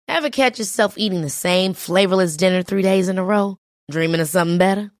Ever catch yourself eating the same flavorless dinner 3 days in a row? Dreaming of something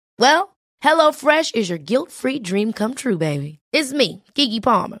better? Well, HelloFresh is your guilt-free dream come true, baby. It's me, Keke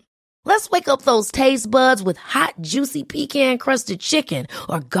Palmer. Let's wake up those taste buds with hot, juicy pecan-crusted chicken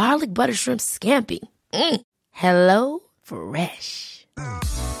or garlic butter shrimp scampi. Hello Fresh.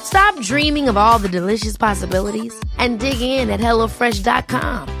 Stop dreaming of all the delicious possibilities and dig in at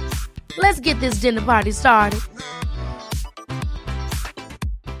HelloFresh.com. Let's get this dinner party started.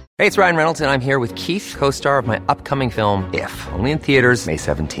 Hey, it's Ryan Reynolds, and I'm here with Keith, co-star of my upcoming film, If, only in theaters May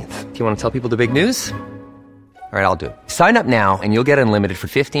 17th. Do you want to tell people the big news? All right, I'll do it. Sign up now and you'll get unlimited for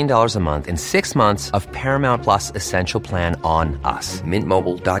 $15 a month and 6 months of Paramount Plus Essential Plan on us.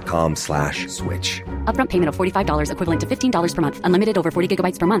 MintMobile.com/switch. Upfront payment of $45 equivalent to $15 per month. Unlimited over 40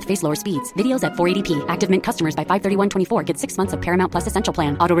 gigabytes per month. Face lower speeds. Videos at 480p. Active Mint customers by 531.24 get 6 months of Paramount Plus Essential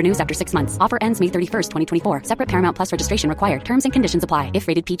Plan. Auto renews after 6 months. Offer ends May 31st, 2024. Separate Paramount Plus registration required. Terms and conditions apply if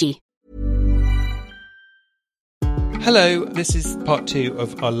rated PG. Hello, this is part 2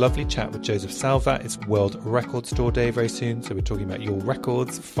 of our lovely chat with Joseph Salvat. It's World Record Store Day very soon, so we're talking about your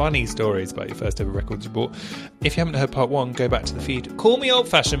records, funny stories about your first ever records you bought. If you haven't heard part 1, go back to the feed. Call me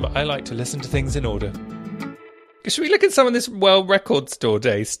old-fashioned, but I like to listen to things in order. Should we look at some of this World Record Store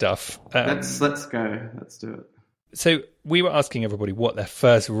Day stuff? Let's go. Let's do it. So we were asking everybody what their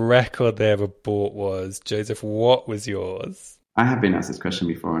first record they ever bought was. Joseph, what was yours? I have been asked this question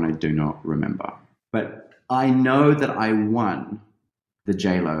before and I do not remember. But I know that I won the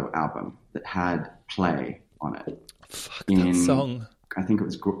J-Lo album that had Play on it. Fuck that song. I think it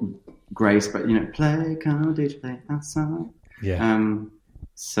was Grace, but Play, come did you play that song? Yeah.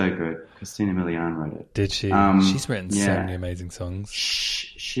 So good. Christina Milian wrote it. Did she? She's written so many amazing songs.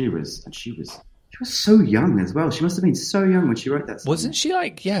 She was so young as well. She must have been so young when she wrote that song. Wasn't she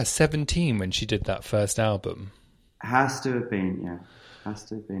 17 when she did that first album? Has to have been, yeah.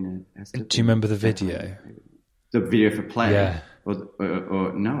 Do you remember the video? The video for Play? Yeah.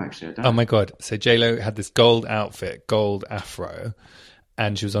 Or no, actually, I don't. Oh my God. So J-Lo had this gold outfit, gold afro,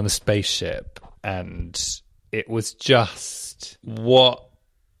 and she was on a spaceship, and it was just, what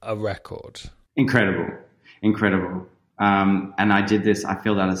a record. Incredible. And I did this, I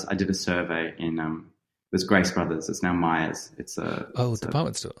filled out, I did a survey in, it was Grace Brothers, it's now Myers. It's a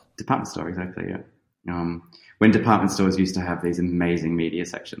department store. Department store, exactly, yeah. When department stores used to have these amazing media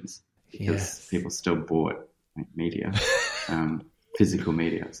sections because people still bought media, physical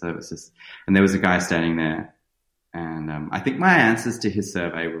media. So it was just, and there was a guy standing there, and I think my answers to his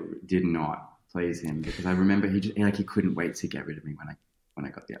survey did not please him because I remember he couldn't wait to get rid of me when I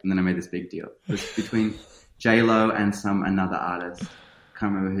got there. And then I made this big deal. It was between J-Lo and another artist.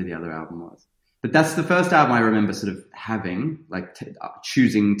 Can't remember who the other album was. But that's the first album I remember sort of having,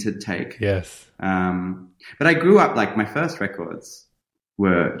 choosing to take. Yes. But I grew up, my first records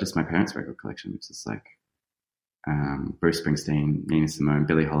were just my parents' record collection, which is Bruce Springsteen, Nina Simone,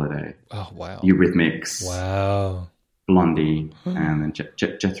 Billie Holiday. Oh, wow. Eurythmics. Wow. Blondie, and then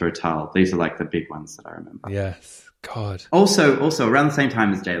Jethro Tull. These are the big ones that I remember. Yes. God. Also around the same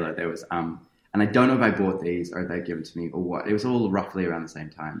time as J-Lo, there was... and I don't know if I bought these or if they were given to me or what. It was all roughly around the same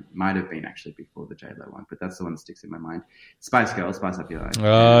time. It might have been actually before the J-Lo one, but that's the one that sticks in my mind. Spice Girls, Spice Up Your Life.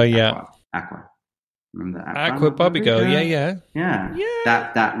 Oh, yeah. Aqua. Remember that? Aqua Barbie Girl, yeah. Yeah.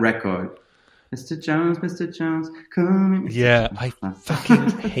 That record. Mr. Jones, come in. Yeah, I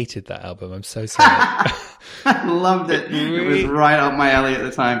fucking hated that album. I'm so sorry. I loved it. It was right up my alley at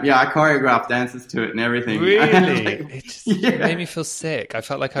the time. Yeah, I choreographed dances to it and everything. Really? It just made me feel sick. I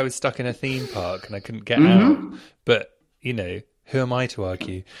felt like I was stuck in a theme park and I couldn't get out. But, who am I to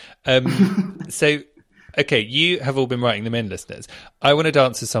argue? So, okay, you have all been writing them in, listeners. I want to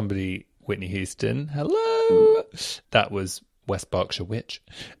dance to somebody, Whitney Houston. Hello. That was West Berkshire Witch.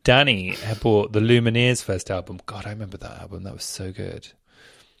 Danny had bought the Lumineers' first album. God, I remember that album. That was so good.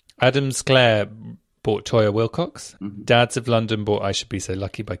 Adams Clare bought Toya Wilcox. Dads of London bought I Should Be So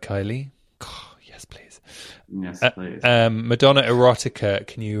Lucky by Kylie. Oh, yes, please. Yes, please. Madonna Erotica.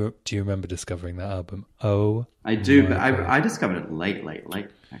 Do you remember discovering that album? Oh, I do, but I discovered it late,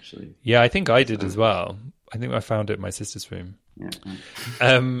 actually. Yeah, I think I did as well. I think I found it in my sister's room. Yeah.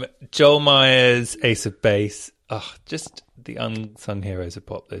 Joel Myers, Ace of Base. Oh, just the unsung heroes of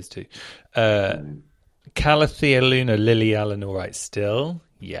pop, those two. Calathea Luna, Lily Allen, All Right Still.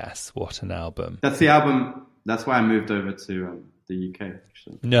 Yes, what an album. That's the album. That's why I moved over to the UK,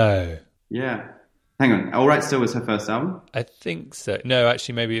 actually. No. Yeah. Hang on. All Right Still was her first album? I think so. No,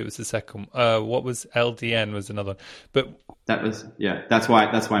 actually, maybe it was the second. What was LDN was another one. But that was, that's why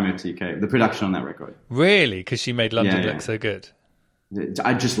I moved to the UK. The production on that record. Really? Because she made London look so good.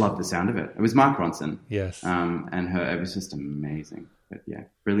 I just loved the sound of it. It was Mark Ronson. Yes. And her, it was just amazing. But yeah,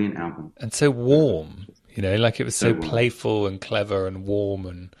 brilliant album. And so warm, you know, like it was so warm. playful and clever and warm,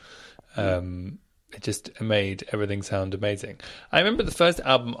 and it just made everything sound amazing. I remember the first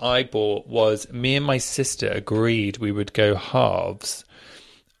album I bought was me and my sister agreed we would go halves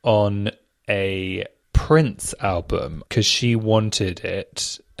on a Prince album because she wanted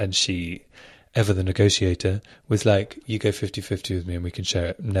it, and she, ever the negotiator, was like, you go 50-50 with me and we can share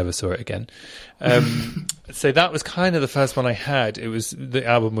it. Never saw it again. So that was kind of the first one I had. It was the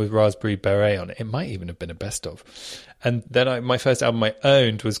album with Raspberry Beret on it. It might even have been a best of. And then my first album I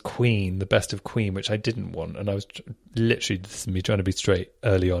owned was Queen, the best of Queen, which I didn't want. And I was literally, this is me trying to be straight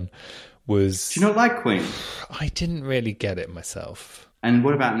early on, was... Do you not like Queen? I didn't really get it myself. And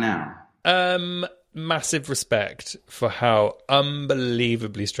what about now? Massive respect for how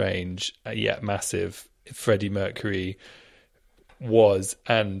unbelievably strange yet massive Freddie Mercury was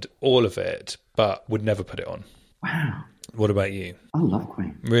and all of it, but would never put it on. Wow. What about you? I love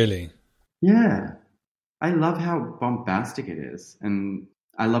Queen. Really? Yeah. I love how bombastic it is, and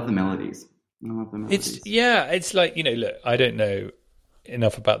I love the melodies. I love the melodies. It's like, you know, look, I don't know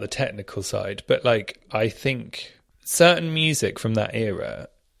enough about the technical side, but like I think certain music from that era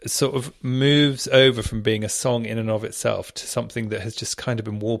sort of moves over from being a song in and of itself to something that has just kind of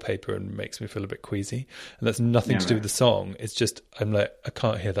been wallpaper and makes me feel a bit queasy. And that's nothing to do with the song. It's just, I'm like, I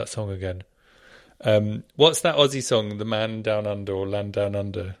can't hear that song again. What's that Aussie song, The Man Down Under or Land Down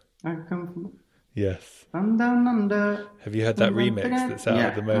Under? I come from... Yes. I'm down under. Have you heard that remix that's out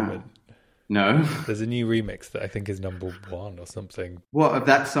at the moment? No. There's a new remix that I think is number 1 or something. What, of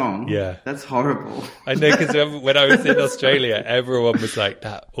that song? Yeah. That's horrible. I know, because when I was in Australia, everyone was like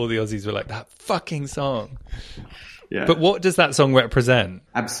that. All the Aussies were like, that fucking song. Yeah. But what does that song represent?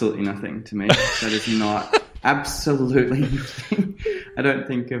 Absolutely nothing to me. That is not absolutely nothing. I don't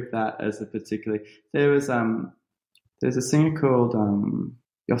think of that as a particularly... There's a singer called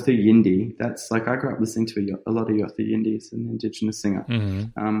Yothu Yindi. That's like, I grew up listening to a lot of Yothu Yindi. It's an Indigenous singer.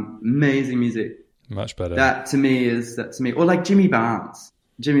 Mm-hmm. Amazing music. Much better. That to me, or like Jimmy Barnes.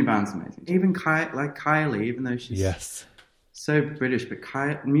 Jimmy Barnes is amazing. Even Kylie, even though she's so British,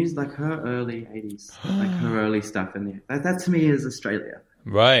 but music like her early 80s, like her early stuff in there. That to me is Australia.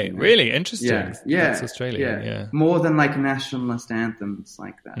 Right. You know? Really interesting. Yeah. That's Australia. Yeah. More than like nationalist anthems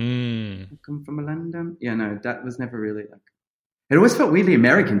like that. I come from London. Yeah, no, that was never really like... It always felt weirdly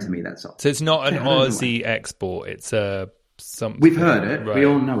American to me, that song. So it's not an Aussie export. It's something... We've heard it. Right. We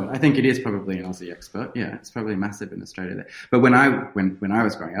all know it. I think it is probably an Aussie export. Yeah, it's probably massive in Australia there. But when I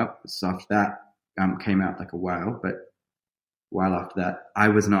was growing up, so after that came out like a while, but a while after that, I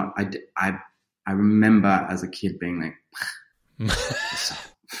was not... I remember as a kid being like...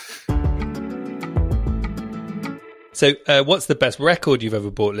 So what's the best record you've ever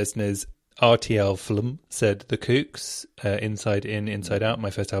bought, listeners? RTL Flum said The Kooks, Inside In, Inside Out,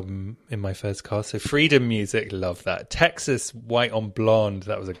 my first album in my first car. So Freedom Music, love that. Texas, White on Blonde,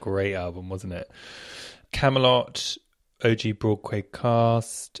 that was a great album, wasn't it? Camelot, OG Broadway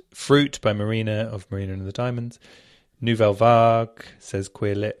Cast, Fruit by Marina of Marina and the Diamonds, Nouvelle Vague, says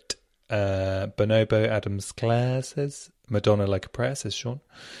Queer Lit, Bonobo Adams Clare says Madonna Like a Prayer, says Sean.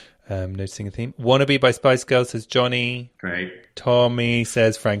 Noticing a theme. Wannabe by Spice Girls, says Johnny. Great. Tommy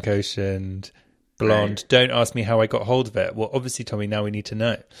says Frank Ocean. Blonde. Great. Don't ask me how I got hold of it. Well, obviously, Tommy, now we need to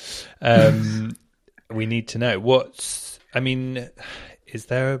know. We need to know. Is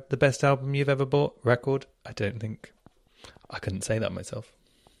there the best album you've ever bought? Record? I don't think. I couldn't say that myself.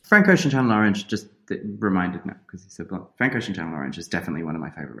 Frank Ocean Channel Orange just reminded me, because he's so blonde. Frank Ocean Channel Orange is definitely one of my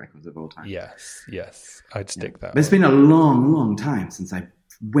favourite records of all time. Yes. I'd stick that. But it's been a long, long time since I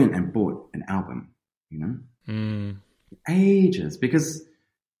went and bought an album, you know? Ages. Because,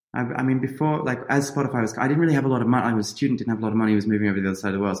 I mean, before, like, as Spotify was... I didn't really have a lot of money. I was a student, didn't have a lot of money. I was moving over to the other side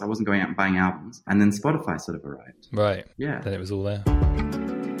of the world, so I wasn't going out and buying albums. And then Spotify sort of arrived. Right. Yeah. Then it was all there.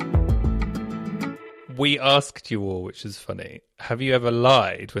 We asked you all, which is funny, have you ever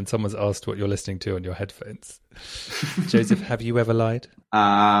lied when someone's asked what you're listening to on your headphones? Joseph, have you ever lied?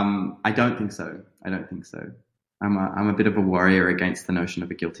 I don't think so. I'm a bit of a warrior against the notion of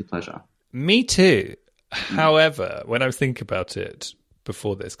a guilty pleasure. Me too. However, when I was thinking about it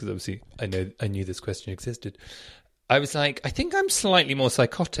before this, because obviously I knew this question existed, I was like, I think I'm slightly more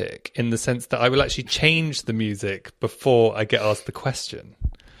psychotic in the sense that I will actually change the music before I get asked the question,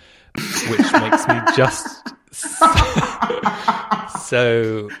 which makes me just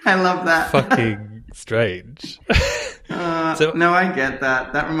so I love that. Fucking strange. No, I get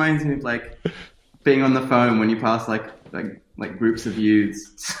that. That reminds me of like being on the phone when you pass like like groups of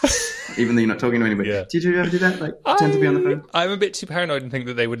youths, even though you're not talking to anybody. Yeah. Did you ever do that? Like pretend to be on the phone? I'm a bit too paranoid and think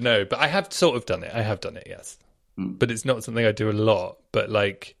that they would know, but I have sort of done it. I have done it, yes. But it's not something I do a lot. But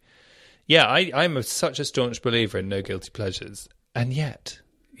like, yeah, I'm such a staunch believer in no guilty pleasures. And yet,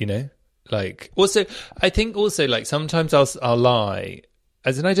 you know, like, also, I think also, like, sometimes I'll lie,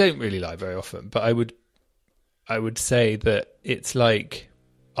 as in I don't really lie very often, but I would say that it's like,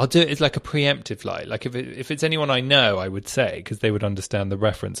 I'll do it as like a preemptive lie. Like if it's anyone I know, I would say, because they would understand the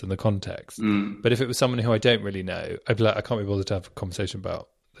reference and the context. But if it was someone who I don't really know, I'd be like, I can't be bothered to have a conversation about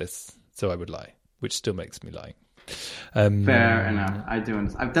this, so I would lie, which still makes me lie. Fair enough. I do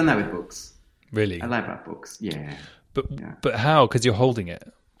understand. I've done that with books. Really? I lie about books. Yeah. But how? Because you're holding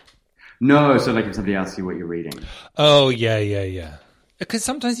it. No, so like if somebody asks you what you're reading. Oh, yeah. Because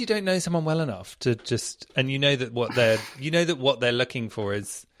sometimes you don't know someone well enough to just, and you know that what they're looking for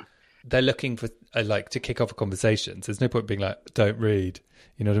is, they're looking for like to kick off a conversation. So there's no point being like, don't read.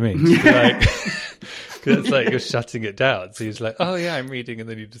 You know what I mean? Yeah. Because it's like you're shutting it down. So you're just like, oh yeah, I'm reading, and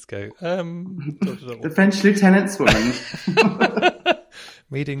then you just go, The French Lieutenant's Woman.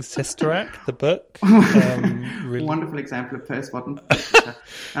 Reading Sister Act, the book. Really... Wonderful example of postmodern.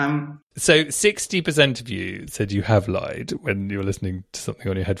 So 60% of you said you have lied when you were listening to something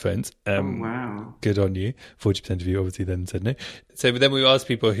on your headphones. Wow. Good on you. 40% of you obviously then said no. So then we asked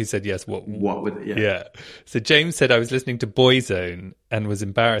people who said yes. What with it? Yeah. So James said, I was listening to Boyzone and was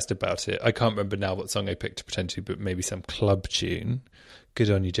embarrassed about it. I can't remember now what song I picked to pretend to, but maybe some club tune. Good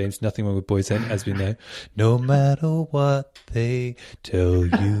on you, James. Nothing wrong with Boyzone, as we know. No matter what they tell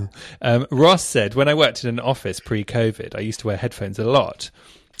you. Ross said, when I worked in an office pre-COVID, I used to wear headphones a lot.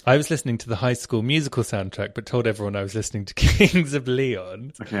 I was listening to the High School Musical soundtrack, but told everyone I was listening to Kings of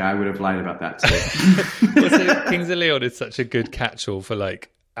Leon. Okay, I would have lied about that too. Also, Kings of Leon is such a good catch-all for like,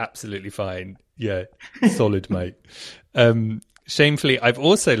 absolutely fine. Yeah, solid, mate. Shamefully, I've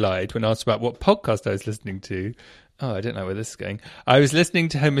also lied when asked about what podcast I was listening to. Oh, I don't know where this is going. I was listening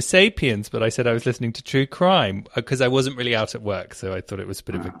to Homo Sapiens, but I said I was listening to True Crime because I wasn't really out at work, so I thought it was a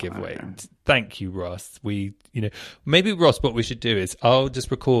bit of a giveaway. Okay. Thank you, Ross. Maybe Ross, what we should do is I'll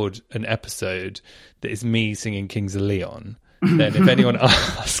just record an episode that is me singing Kings of Leon. Then if anyone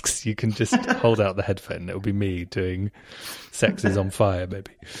asks, you can just hold out the headphone. It'll be me doing Sex is on Fire,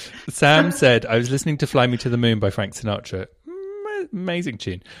 maybe. Sam said, I was listening to Fly Me to the Moon by Frank Sinatra. Amazing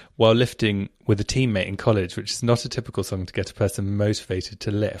tune, while lifting with a teammate in college, which is not a typical song to get a person motivated to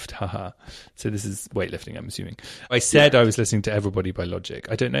lift. Haha. So this is weightlifting, I'm assuming. I said I was listening to Everybody by Logic.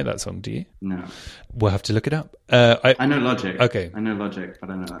 I don't know that song, do you? No. We'll have to look it up. I know Logic. Okay. I know Logic, but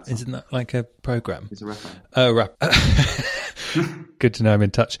I know that song. Isn't that like a program? He's a rapper. Oh, rap. Good to know I'm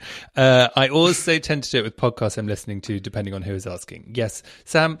in touch. I also tend to do it with podcasts I'm listening to, depending on who is asking. Yes,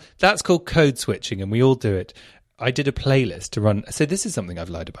 Sam, that's called code switching, and we all do it. I did a playlist to run. So this is something I've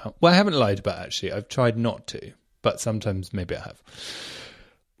lied about. Well, I haven't lied about, actually. I've tried not to, but sometimes maybe I have.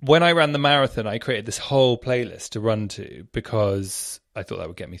 When I ran the marathon, I created this whole playlist to run to because I thought that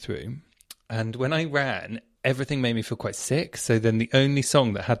would get me through. And when I ran, everything made me feel quite sick. So then the only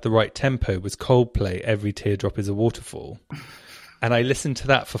song that had the right tempo was Coldplay, Every Teardrop is a Waterfall. And I listened to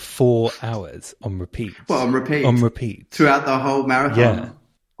that for 4 hours on repeat. Well, on repeat? On repeat. Throughout the whole marathon? Yeah.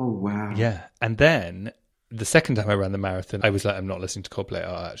 Oh, wow. Yeah. And then the second time I ran the marathon, I was like, I'm not listening to Coldplay.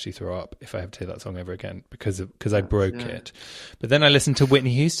 I'll actually throw up if I have to hear that song ever again because I broke it. But then I listened to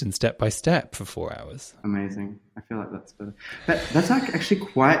Whitney Houston Step by Step for 4 hours. Amazing. I feel like that's better. That's like actually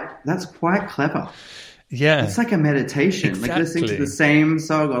quite clever. Yeah. It's like a meditation. Exactly. Like listening to the same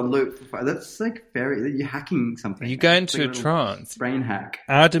song on loop. That's like you're hacking something. You go into a trance. Brain hack.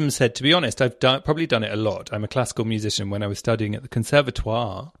 Adam said, to be honest, I've probably done it a lot. I'm a classical musician. When I was studying at the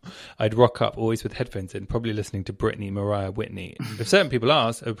Conservatoire, I'd rock up always with headphones in, probably listening to Britney, Mariah, Whitney. If certain people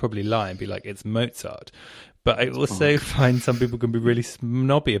ask, I would probably lie and be like, it's Mozart. But I also find some people can be really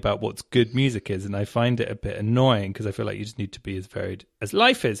snobby about what good music is, and I find it a bit annoying because I feel like you just need to be as varied as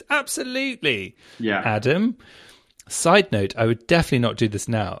life is. Absolutely. Yeah. Adam. Side note, I would definitely not do this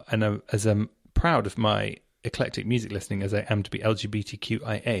now, and as I'm proud of my eclectic music listening as I am to be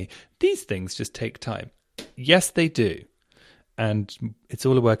LGBTQIA, these things just take time. Yes, they do. And it's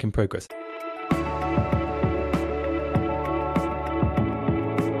all a work in progress.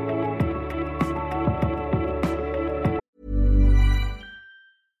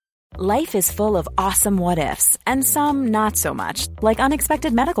 Life is full of awesome what-ifs, and some not so much, like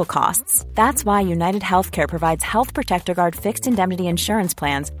unexpected medical costs. That's why United Healthcare provides Health Protector Guard fixed indemnity insurance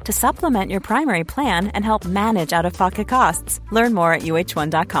plans to supplement your primary plan and help manage out-of-pocket costs. Learn more at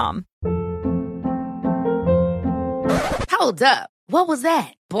UH1.com. Hold up. What was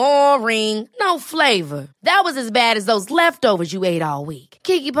that? Boring. No flavor. That was as bad as those leftovers you ate all week.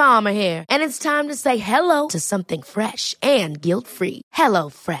 Keke Palmer here, and it's time to say hello to something fresh and guilt-free. Hello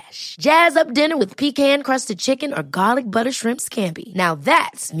Fresh. Jazz up dinner with pecan-crusted chicken or garlic butter shrimp scampi. Now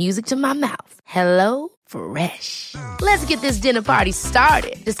that's music to my mouth. Hello Fresh. Let's get this dinner party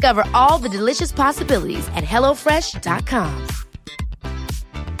started. Discover all the delicious possibilities at hellofresh.com.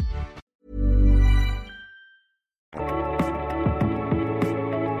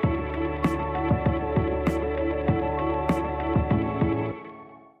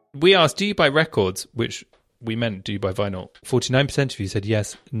 We asked, do you buy records? Which we meant, do you buy vinyl? 49% of you said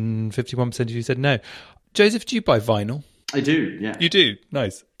yes, 51% of you said no. Joseph, do you buy vinyl? I do, yeah. You do?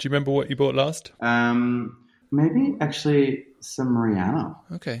 Nice. Do you remember what you bought last? Maybe actually some Rihanna.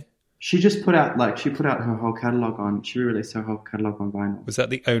 Okay. She just put out her whole catalogue on, she released her whole catalogue on vinyl. Was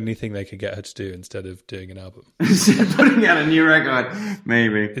that the only thing they could get her to do instead of doing an album? Putting out a new record,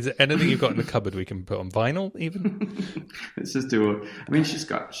 maybe. Is there anything you've got in the cupboard we can put on vinyl even? Let's just do it. I mean, she's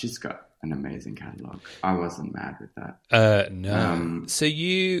got an amazing catalogue. I wasn't mad with that. No. So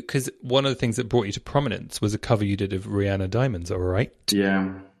because one of the things that brought you to prominence was a cover you did of Rihanna Diamonds, all right?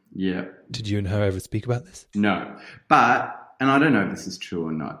 Yeah. Did you and her ever speak about this? No. But, and I don't know if this is true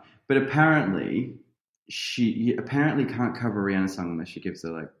or not, but apparently she can't cover a Rihanna song unless she gives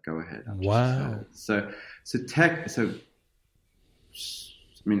her go ahead. Wow. I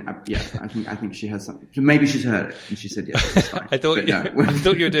mean, I think she has something. Maybe she's heard it and she said yes. It's fine. I thought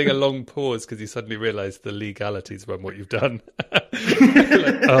you were doing a long pause because you suddenly realised the legalities around what you've done.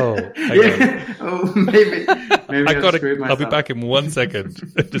 Hang on. Oh, maybe I'll be back in 1 second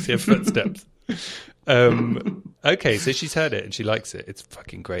to hear footsteps. Okay, so she's heard it and she likes it. It's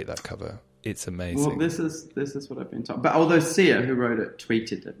fucking great, that cover. It's amazing. Well, this is what I've been told. But although Sia, who wrote it,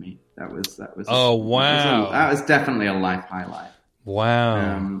 tweeted at me, that was. Oh wow! That was definitely a life highlight.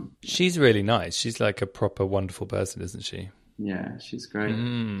 Wow, she's really nice. She's like a proper wonderful person, isn't she? Yeah, she's great.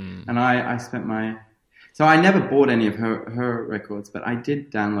 And I spent so I never bought any of her records, but I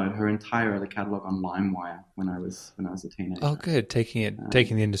did download her entire other catalog on LimeWire when I was a teenager. Oh, good, taking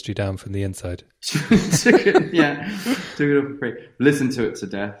the industry down from the inside. took it all for free. Listened to it to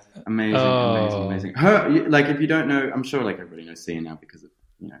death. Amazing. Her, if you don't know, I'm sure everybody knows Sia now because of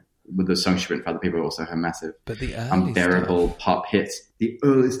with the songs she written for other people, also her massive unbearable pop hits. The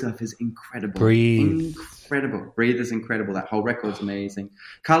early stuff is incredible. Breathe is incredible. That whole record's amazing.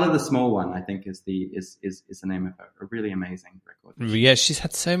 Color the Small One, I think, is the name of a really amazing record. Yeah, she's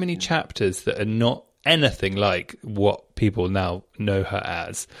had so many chapters that are not anything like what people now know her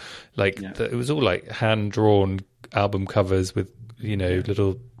as. It was all hand drawn album covers with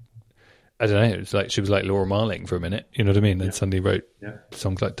little. I don't know. It was she was like Laura Marling for a minute. You know what I mean? Then suddenly wrote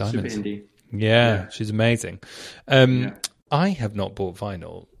songs like Diamonds. Super indie. Yeah, she's amazing. I have not bought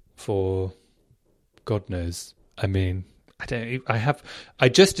vinyl for God knows. I mean, I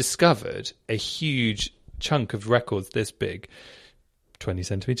just discovered a huge chunk of records this big, 20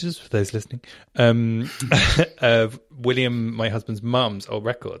 centimeters for those listening, of William, my husband's mum's old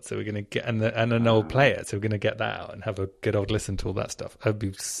records. So we're going to get, and an old player. So we're going to get that out and have a good old listen to all that stuff.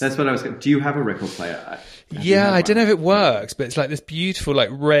 That's what I was going to. Do you have a record player? Yeah, I don't know if it works, but it's like this beautiful,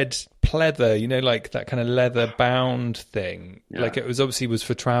 red pleather, that kind of leather bound thing. Yeah. It was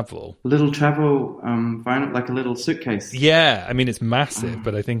for travel. A little travel vinyl, like a little suitcase. Yeah, I mean, it's massive,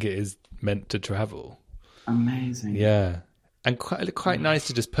 but I think it is meant to travel. Amazing. Yeah. And quite nice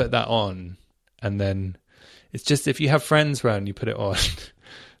to just put that on, and then it's just if you have friends around, you put it on.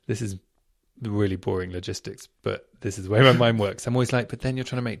 This is really boring logistics, but this is the way my mind works. I'm always but then you're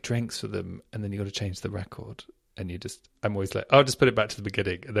trying to make drinks for them, and then you got to change the record, and I'm always I'll just put it back to the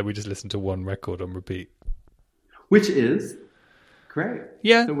beginning, and then we just listen to one record on repeat, which is great.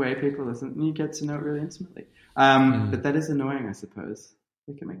 Yeah, the way people listen, and you get to know it really intimately. But that is annoying, I suppose.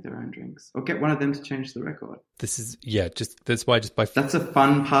 They can make their own drinks, or get one of them to change the record. That's why by. That's a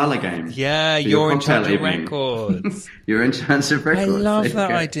fun parlor game. Yeah, you're in charge of records. You're in charge of records. I love that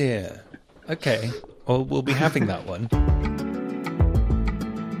idea. Okay, well, we'll be having that one.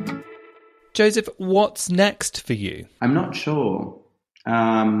 Joseph, what's next for you? I'm not sure.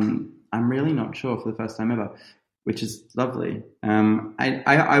 I'm really not sure for the first time ever, which is lovely. I'm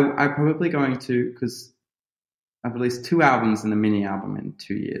probably going to, because I've released 2 albums and a mini album in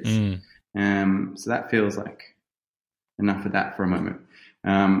 2 years. So that feels like enough of that for a moment.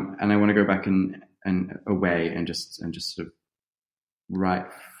 And I want to go back and away and just sort of write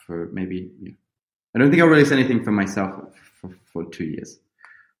for maybe, I don't think I'll release anything for myself for 2 years.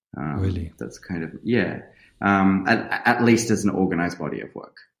 Really? That's kind of, at least as an organized body of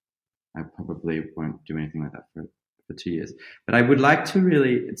work. I probably won't do anything like that 2 years. But I would like to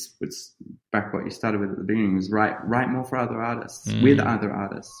really, it's back what you started with at the beginning, was write more for other artists, with other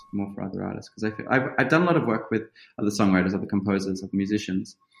artists, more for other artists. Because I feel I've done a lot of work with other songwriters, other composers, other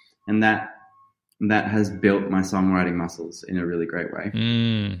musicians, and that has built my songwriting muscles in a really great way.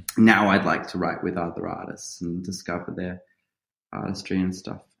 Now I'd like to write with other artists and discover their artistry and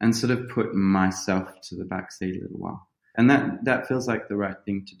stuff, and sort of put myself to the backseat a little while. And that feels like the right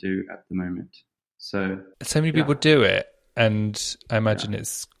thing to do at the moment. So many people do it, and I imagine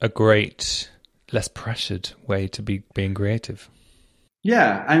it's a great, less pressured way to be being creative.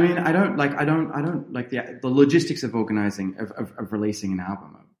 Yeah, I mean, I don't like the logistics of organizing of releasing an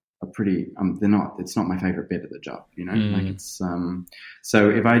album are pretty. It's not my favorite bit of the job, you know. Like it's so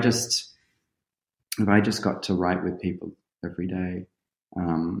if I just got to write with people every day,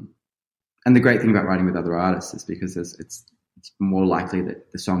 and the great thing about writing with other artists is because it's more likely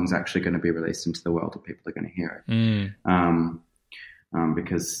that the song's actually going to be released into the world and people are going to hear it.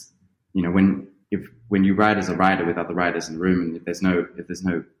 Because, you know, when you write as a writer with other writers in the room, and if there's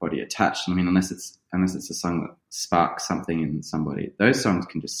nobody attached, I mean, unless it's a song that sparks something in somebody, those songs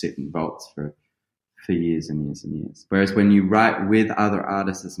can just sit in vaults for years and years and years. Whereas when you write with other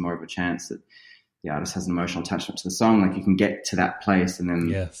artists, there's more of a chance that the artist has an emotional attachment to the song. Like you can get to that place and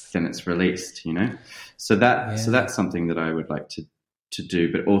then it's released, you know? So that's something that I would like to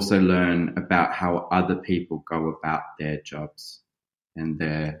do, but also learn about how other people go about their jobs and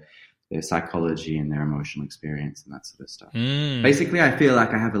their psychology and their emotional experience and that sort of stuff. Basically, I feel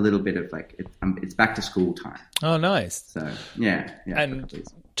like I have a little bit of like, it's back to school time. Oh, nice. So yeah. And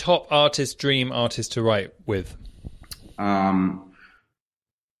top artist, dream artist to write with?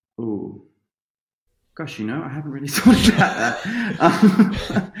 Gosh, you know, I haven't really thought about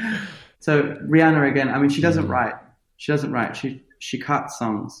that. So Rihanna again. I mean, she doesn't write. She cuts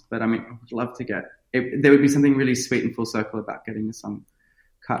songs, but I mean, I would love to get. There would be something really sweet and full circle about getting a song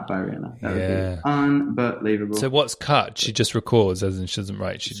cut by Rihanna. That would be unbelievable. So what's cut? She just records, as in she doesn't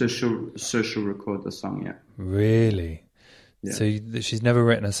write. So she'll record the song. Yeah. Really? Yeah. So she's never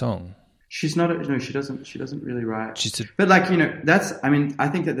written a song. She's not. No, she doesn't. She doesn't really write. But like, you know, that's. I mean, I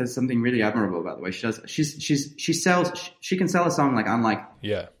think that there's something really admirable about the way she does. She can sell a song like unlike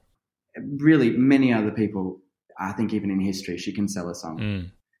really many other people. I think even in history, she can sell a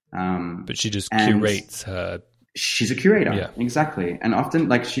song. But she just curates her. She's a curator, exactly. And often,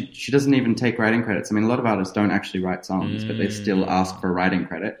 like she doesn't even take writing credits. I mean, a lot of artists don't actually write songs, but they still ask for writing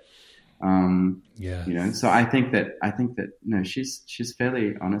credit. You know. So I think that no, she's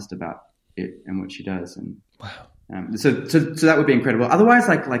fairly honest about it and what she does, and so that would be incredible. Otherwise,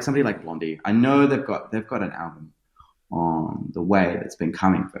 like somebody like Blondie, I know they've got an album on the way that's been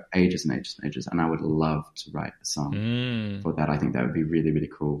coming for ages and ages and ages, and I would love to write a song for that. I think that would be really, really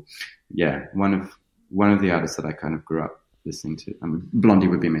cool. Yeah, one of the artists that I kind of grew up listening to. Blondie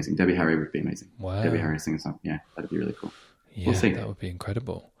would be amazing. Debbie Harry would be amazing. Wow, Debbie Harry singing a song. Yeah, that'd be really cool. Yeah, we'll see. That would be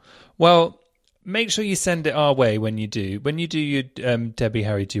incredible. Well, make sure you send it our way when you do your Debbie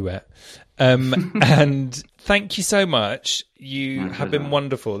Harry duet. And thank you so much. You have been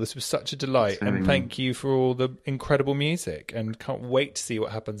wonderful. This was such a delight. And thank you for all the incredible music. And can't wait to see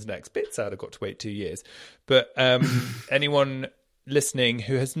what happens next. Bit sad I got to wait 2 years. But anyone listening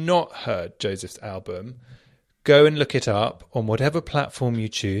who has not heard Joseph's album, go and look it up on whatever platform you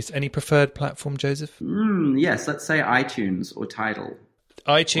choose. Any preferred platform, Joseph? Yes, let's say iTunes or Tidal.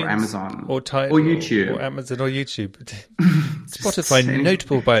 iTunes or Amazon or Tidal or YouTube or Amazon or YouTube. Spotify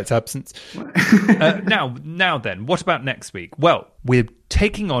notable by its absence. Now then, what about next week? Well, we're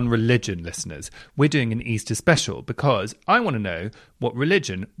taking on religion, listeners. We're doing an Easter special because I want to know what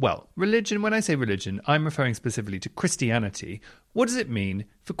religion, when I say religion, I'm referring specifically to Christianity. What does it mean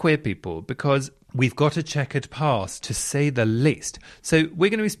for queer people? Because we've got a checkered past, to say the least. So we're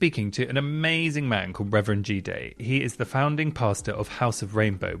going to be speaking to an amazing man called Reverend G. Day. He is the founding pastor of House of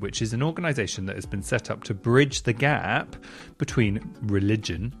Rainbow, which is an organisation that has been set up to bridge the gap between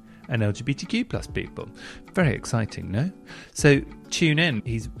religion and LGBTQ plus people. Very exciting, no? So tune in.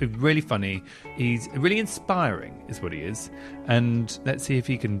 He's really funny. He's really inspiring is what he is. And let's see if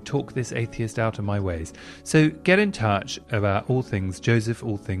he can talk this atheist out of my ways. So get in touch about all things Joseph,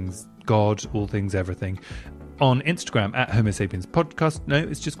 all things God, all things everything, on Instagram at Homo Sapiens Podcast. No,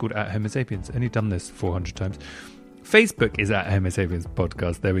 it's just called at Homo Sapiens. Only done this 400 times. Facebook is at Homo Sapiens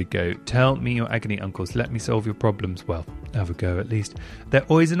Podcast. There we go. Tell me your agony uncles. Let me solve your problems. Well, have a go at least. They're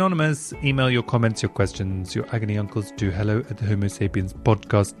always anonymous. Email your comments, your questions, your agony uncles to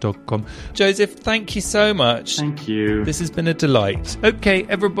hello@homosapienspodcast.com. Joseph, thank you so much. Thank you. This has been a delight. Okay,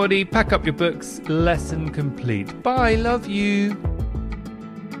 everybody, pack up your books. Lesson complete. Bye. Love you.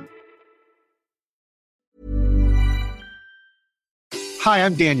 Hi,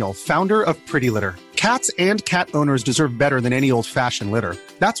 I'm Daniel, founder of Pretty Litter. Cats and cat owners deserve better than any old-fashioned litter.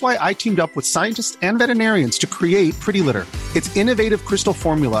 That's why I teamed up with scientists and veterinarians to create Pretty Litter. Its innovative crystal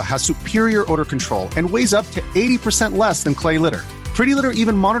formula has superior odor control and weighs up to 80% less than clay litter. Pretty Litter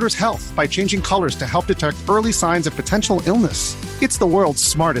even monitors health by changing colors to help detect early signs of potential illness. It's the world's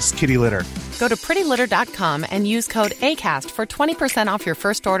smartest kitty litter. Go to prettylitter.com and use code ACAST for 20% off your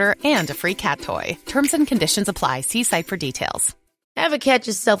first order and a free cat toy. Terms and conditions apply. See site for details. Ever catch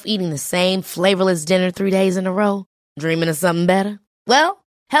yourself eating the same flavorless dinner 3 days in a row? Dreaming of something better? Well,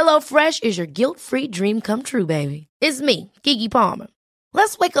 HelloFresh is your guilt-free dream come true, baby. It's me, Keke Palmer.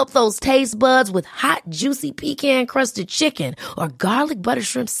 Let's wake up those taste buds with hot, juicy pecan-crusted chicken or garlic butter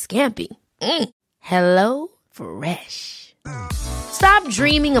shrimp scampi. Hello Fresh. Stop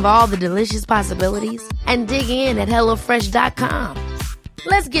dreaming of all the delicious possibilities and dig in at HelloFresh.com.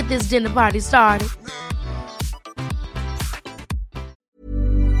 Let's get this dinner party started.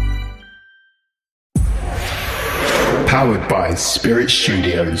 Powered by Spirit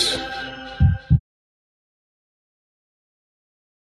Studios.